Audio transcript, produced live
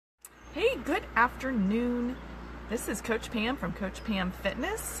Hey, good afternoon. This is Coach Pam from Coach Pam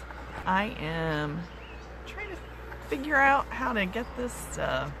Fitness. I am trying to figure out how to get this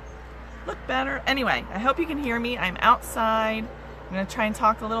look better. Anyway, I hope you can hear me. I'm outside. I'm going to try and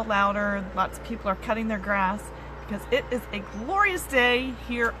talk a little louder. Lots of people are cutting their grass because it is a glorious day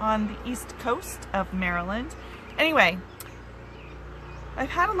here on the East Coast of Maryland. Anyway,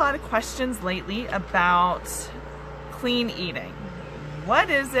 I've had a lot of questions lately about clean eating.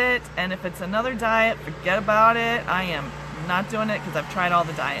 What is it? And if it's another diet, forget about it. I am not doing it because I've tried all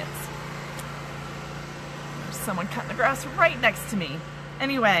the diets. There's someone cutting the grass right next to me.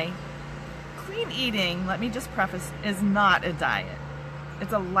 Anyway, clean eating, let me just preface, is not a diet.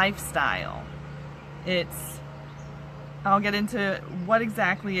 It's a lifestyle. I'll get into what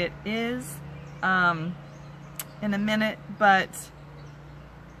exactly it is in a minute, but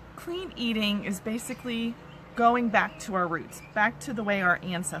clean eating is basically going back to our roots, back to the way our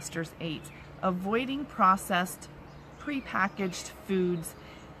ancestors ate, avoiding processed, prepackaged foods,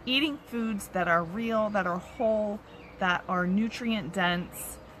 eating foods that are real, that are whole, that are nutrient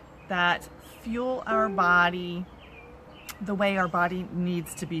dense, that fuel our body the way our body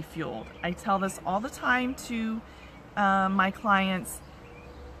needs to be fueled. I tell this all the time to my clients.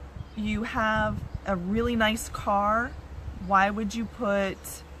 You have a really nice car. Why would you put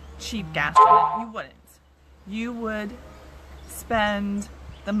cheap gas in it? You wouldn't. You would spend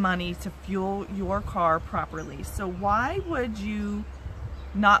the money to fuel your car properly. So why would you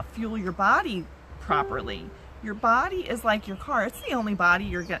not fuel your body properly? Your body is like your car. It's the only body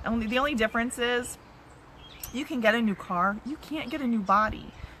you're getting. The only difference is you can get a new car. You can't get a new body.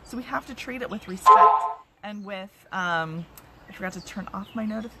 So we have to treat it with respect and with, I forgot to turn off my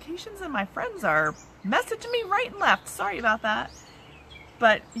notifications and my friends are messaging me right and left. Sorry about that.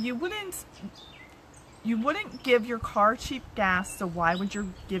 But you wouldn't give your car cheap gas, so why would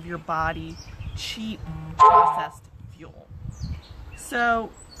you give your body cheap processed fuel?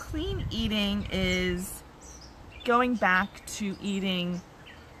 So clean eating is going back to eating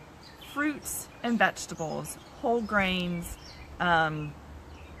fruits and vegetables, whole grains,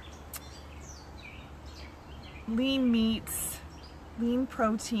 lean meats, lean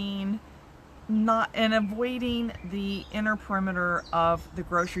protein, and avoiding the inner perimeter of the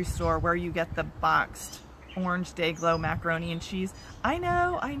grocery store where you get the boxed orange Day-Glo macaroni and cheese. I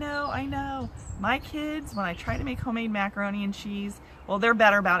know. My kids, when I try to make homemade macaroni and cheese, well, they're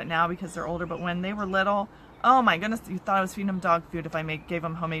better about it now because they're older, but when they were little, oh my goodness, you thought I was feeding them dog food if I gave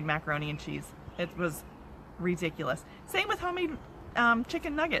them homemade macaroni and cheese. It was ridiculous. Same with homemade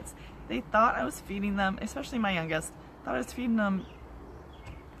chicken nuggets. They thought I was feeding them, especially my youngest, thought I was feeding them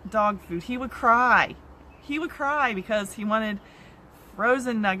dog food. He would cry because he wanted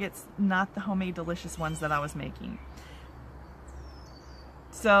frozen nuggets, not the homemade delicious ones that I was making.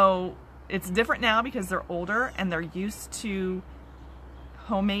 So it's different now because they're older and they're used to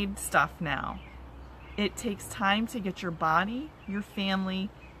homemade stuff now. It takes time to get your body, your family,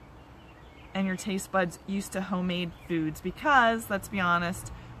 and your taste buds used to homemade foods because, let's be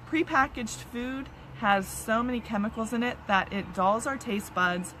honest, prepackaged food has so many chemicals in it that it dulls our taste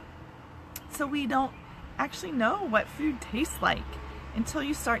buds, so we don't actually know what food tastes like until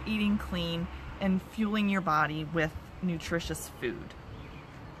you start eating clean and fueling your body with nutritious food.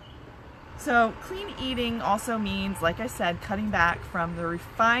 So clean eating also means, like I said, cutting back from the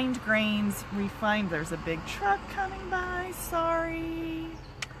refined grains. There's a big truck coming by, sorry.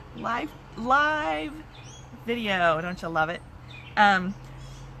 Live video, don't you love it?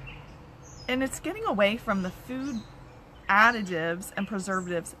 And it's getting away from the food additives and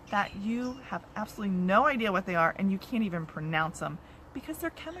preservatives that you have absolutely no idea what they are and you can't even pronounce them because they're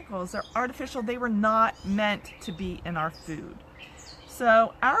chemicals, they're artificial, they were not meant to be in our food.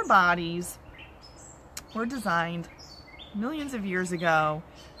 So our bodies were designed millions of years ago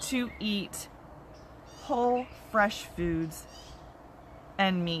to eat whole, fresh foods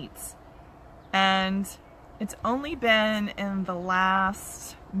and meats. And it's only been in the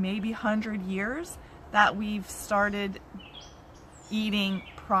last maybe 100 years that we've started eating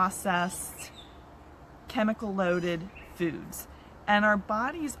processed, chemical-loaded foods. And our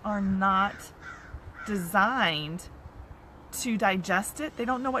bodies are not designed to digest it. They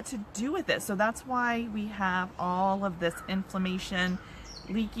don't know what to do with it. So that's why we have all of this inflammation,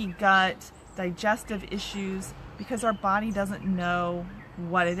 leaky gut, digestive issues, because our body doesn't know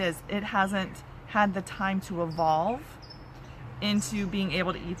what it is. It hasn't had the time to evolve into being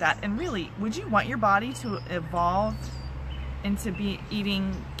able to eat that. And really, would you want your body to evolve into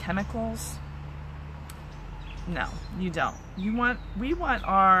eating chemicals? No, you don't. We want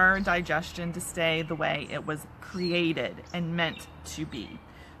our digestion to stay the way it was created and meant to be.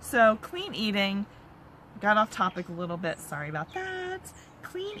 So clean eating, got off topic a little bit, sorry about that.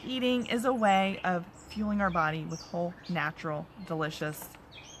 Clean eating is a way of fueling our body with whole, natural, delicious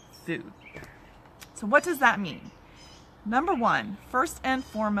food. So what does that mean? Number one, first and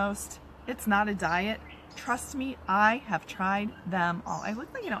foremost, it's not a diet. Trust me, I have tried them all. I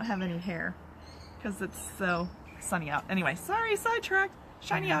look like I don't have any hair because it's so sunny out. Anyway, sorry, sidetracked.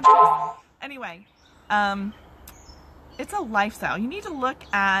 Shiny objects. Anyway, it's a lifestyle. You need to look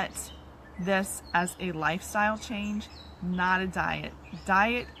at this as a lifestyle change, not a diet.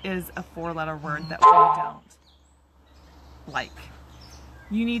 Diet is a four-letter word that we don't like.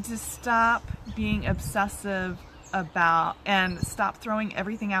 You need to stop being obsessive about and stop throwing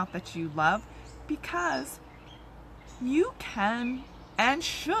everything out that you love, because you can and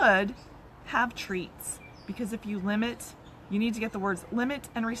should have treats. Because if you limit, you need to get the words limit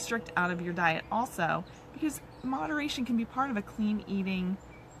and restrict out of your diet also, because moderation can be part of a clean eating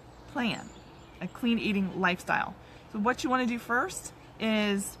plan, a clean eating lifestyle. So what you want to do first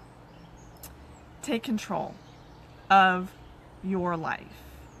is take control of your life.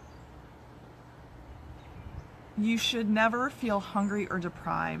 You should never feel hungry or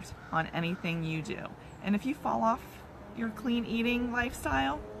deprived on anything you do. And if you fall off your clean eating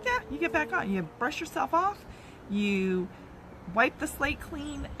lifestyle, yeah, you get back on. You brush yourself off, you wipe the slate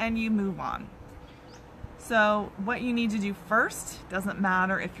clean, and you move on. So what you need to do first, doesn't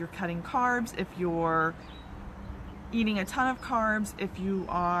matter if you're cutting carbs, if you're eating a ton of carbs, if you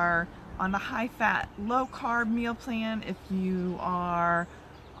are on the high-fat, low-carb meal plan, if you are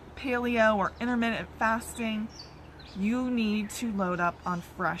paleo or intermittent fasting, you need to load up on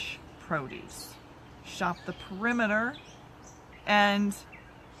fresh produce. Shop the perimeter and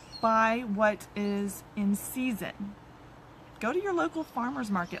buy what is in season. Go to your local farmer's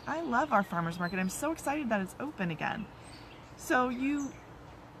market. I love our farmer's market. I'm so excited that it's open again. So you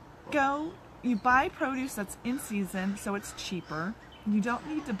go, you buy produce that's in season, so it's cheaper. You don't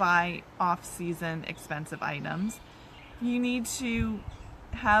need to buy off-season expensive items. You need to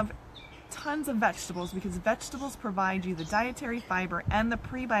have tons of vegetables, because vegetables provide you the dietary fiber and the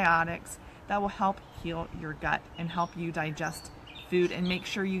prebiotics that will help heal your gut and help you digest food and make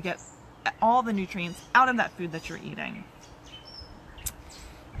sure you get all the nutrients out of that food that you're eating.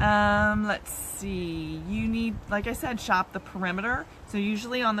 Let's see, you need, like I said, shop the perimeter. So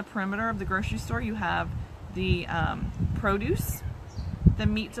usually on the perimeter of the grocery store you have the produce, the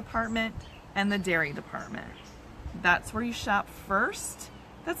meat department, and the dairy department. That's where you shop first.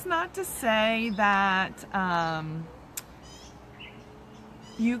 That's not to say that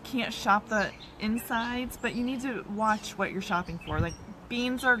you can't shop the insides, but you need to watch what you're shopping for. Like,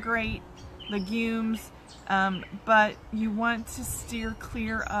 beans are great, legumes, but you want to steer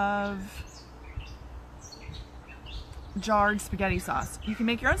clear of jarred spaghetti sauce. You can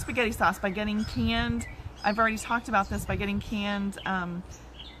make your own spaghetti sauce by getting canned, I've already talked about this, by getting canned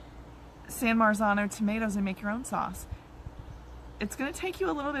San Marzano tomatoes and make your own sauce. It's going to take you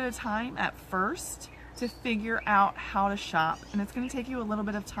a little bit of time at first to figure out how to shop, and it's going to take you a little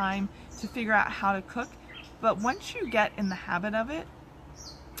bit of time to figure out how to cook, but once you get in the habit of it,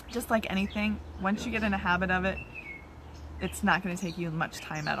 just like anything, once you get in a habit of it, it's not going to take you much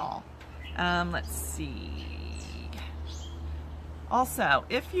time at all. Let's see. Also,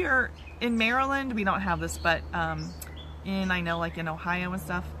 if you're in Maryland, we don't have this, but I know like in Ohio and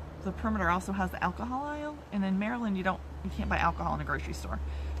stuff, the perimeter also has the alcohol aisle, and in Maryland you can't buy alcohol in a grocery store.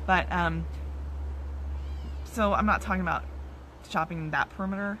 But so I'm not talking about shopping that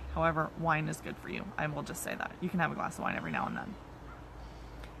perimeter. However, wine is good for you. I will just say that. You can have a glass of wine every now and then.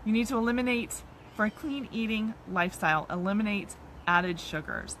 You need to eliminate, for a clean eating lifestyle, eliminate added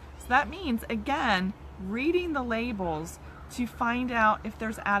sugars. So that means, again, reading the labels to find out if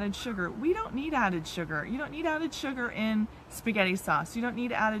there's added sugar. We don't need added sugar. You don't need added sugar in spaghetti sauce. You don't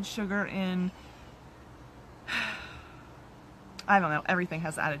need added sugar in, I don't know, everything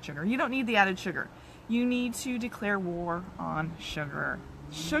has added sugar. You don't need the added sugar. You need to declare war on sugar.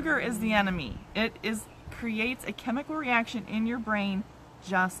 Sugar is the enemy. It creates a chemical reaction in your brain,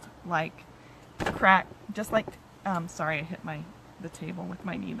 just like crack, just like, sorry, I hit the table with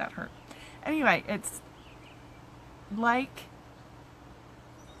my knee, that hurt. Anyway, it's like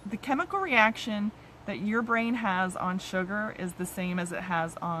the chemical reaction that your brain has on sugar is the same as it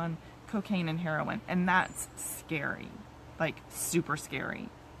has on cocaine and heroin, and that's scary, like super scary.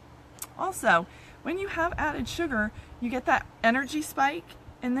 Also, when you have added sugar, you get that energy spike,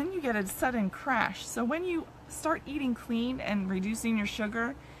 and then you get a sudden crash. So when you start eating clean and reducing your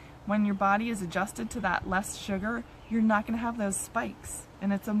sugar, when your body is adjusted to that less sugar, you're not going to have those spikes,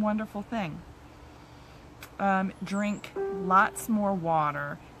 and it's a wonderful thing. Drink lots more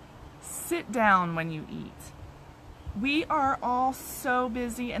water. sit down when you eat. We are all so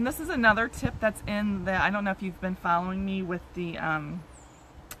busy, and this is another tip that's in the, I don't know if you've been following me with the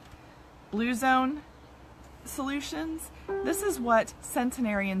Blue Zone solutions. This is what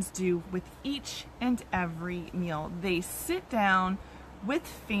centenarians do with each and every meal. They sit down with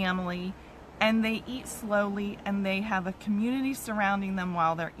family and they eat slowly, and they have a community surrounding them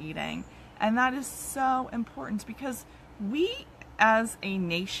while they're eating. And that is so important, because we as a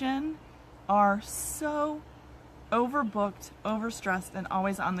nation are so overbooked, overstressed, and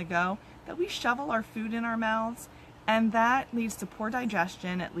always on the go that we shovel our food in our mouths, and that leads to poor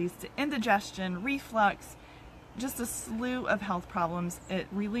digestion. It leads to indigestion, reflux, just a slew of health problems.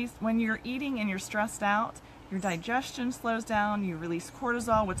 When you're eating and you're stressed out, your digestion slows down, you release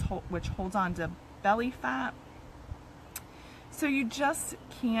cortisol, which holds on to belly fat. So you just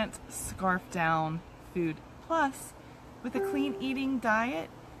can't scarf down food. Plus, with a clean eating diet,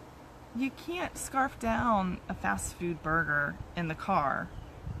 you can't scarf down a fast food burger in the car.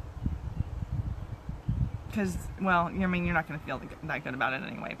 Because, well, I mean, you're not going to feel that good about it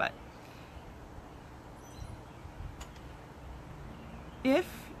anyway, but if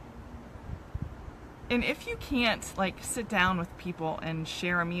you can't like sit down with people and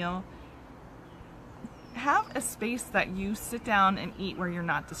share a meal, have a space that you sit down and eat where you're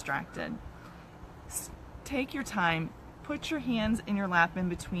not distracted. Take your time, put your hands in your lap in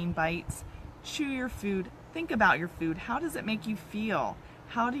between bites, chew your food, think about your food. How does it make you feel?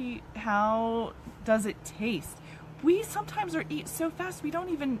 How does it taste? We sometimes eat so fast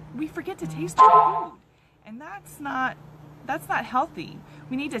we forget to taste our food. And that's not healthy.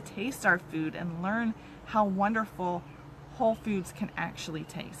 We need to taste our food and learn how wonderful whole foods can actually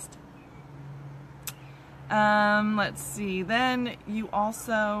taste. Let's see. Then you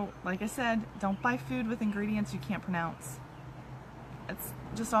also, like I said, don't buy food with ingredients you can't pronounce. It's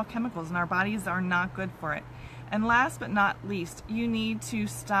just all chemicals, and our bodies are not good for it. And last but not least, you need to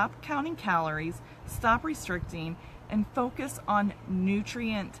stop counting calories, stop restricting, and focus on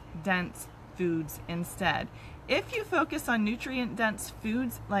nutrient-dense foods instead. If you focus on nutrient-dense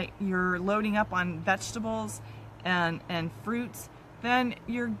foods, like you're loading up on vegetables and fruits, then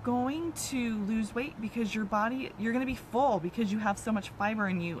you're going to lose weight, because you're going to be full because you have so much fiber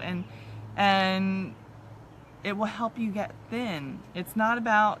in you, and it will help you get thin. It's not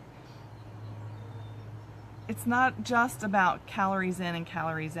just about calories in and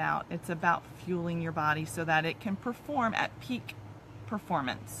calories out. It's about fueling your body so that it can perform at peak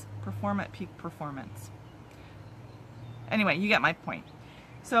performance. Anyway, you get my point.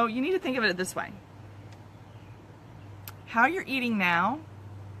 So you need to think of it this way. How you're eating now,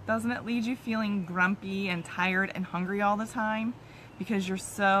 doesn't it leave you feeling grumpy and tired and hungry all the time? Because your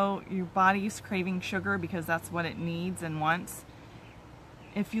body is craving sugar because that's what it needs and wants.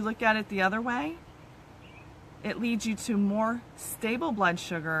 If you look at it the other way, it leads you to more stable blood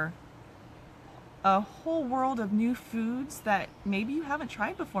sugar, a whole world of new foods that maybe you haven't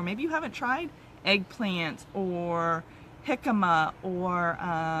tried before. Maybe you haven't tried eggplant or jicama or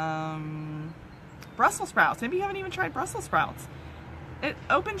Brussels sprouts. Maybe you haven't even tried Brussels sprouts. It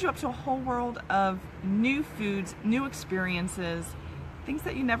opens you up to a whole world of new foods, new experiences, things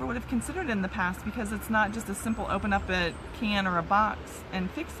that you never would have considered in the past, because it's not just a simple open up a can or a box and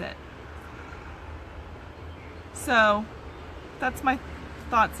fix it. So that's my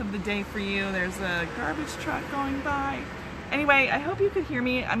thoughts of the day for you. There's a garbage truck going by. Anyway, I hope you could hear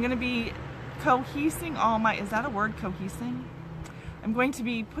me. I'm going to be cohesing all my, is that a word, cohesing? I'm going to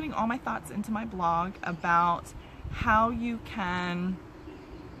be putting all my thoughts into my blog about how you can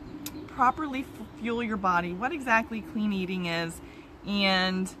properly fuel your body, what exactly clean eating is,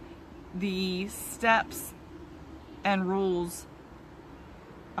 and the steps and rules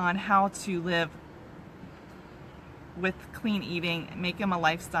on how to live with clean eating, make them a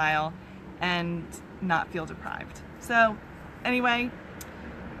lifestyle, and not feel deprived. So anyway,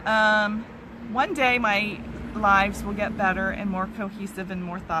 one day my lives will get better and more cohesive and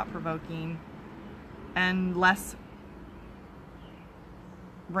more thought-provoking and less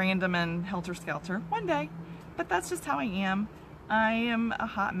random and helter-skelter. One day. But that's just how I am. I am a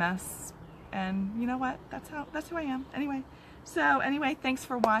hot mess, and you know what? That's who I am. Anyway, thanks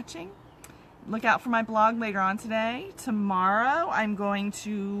for watching. Look out for my blog later on today. Tomorrow I'm going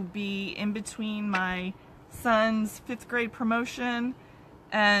to be in between my son's 5th grade promotion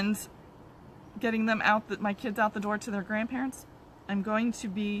and getting them out, my kids out the door to their grandparents. I'm going to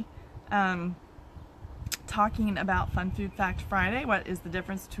be talking about Fun Food Fact Friday. What is the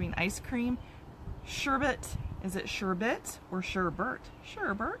difference between ice cream, sherbet, is it sherbet or sherbet?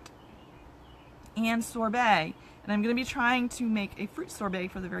 Sherbet. And sorbet. and I'm going to be trying to make a fruit sorbet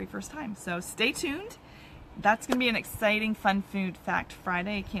for the very first time. So stay tuned. That's going to be an exciting Fun Food Fact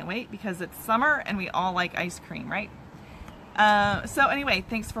Friday. I can't wait because it's summer and we all like ice cream, right? So anyway,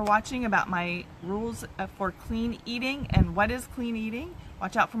 thanks for watching about my rules for clean eating and what is clean eating.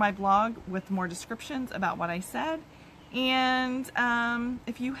 Watch out for my blog with more descriptions about what I said. And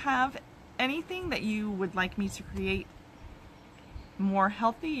if you have anything that you would like me to create more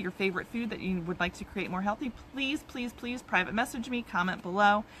healthy, your favorite food that you would like to create more healthy, please, please, please private message me, comment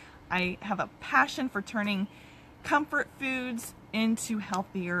below. I have a passion for turning comfort foods into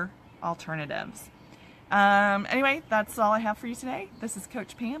healthier alternatives. Anyway, that's all I have for you today. This is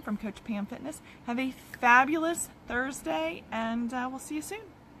Coach Pam from Coach Pam Fitness. Have a fabulous Thursday, and we'll see you soon.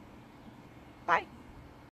 Bye.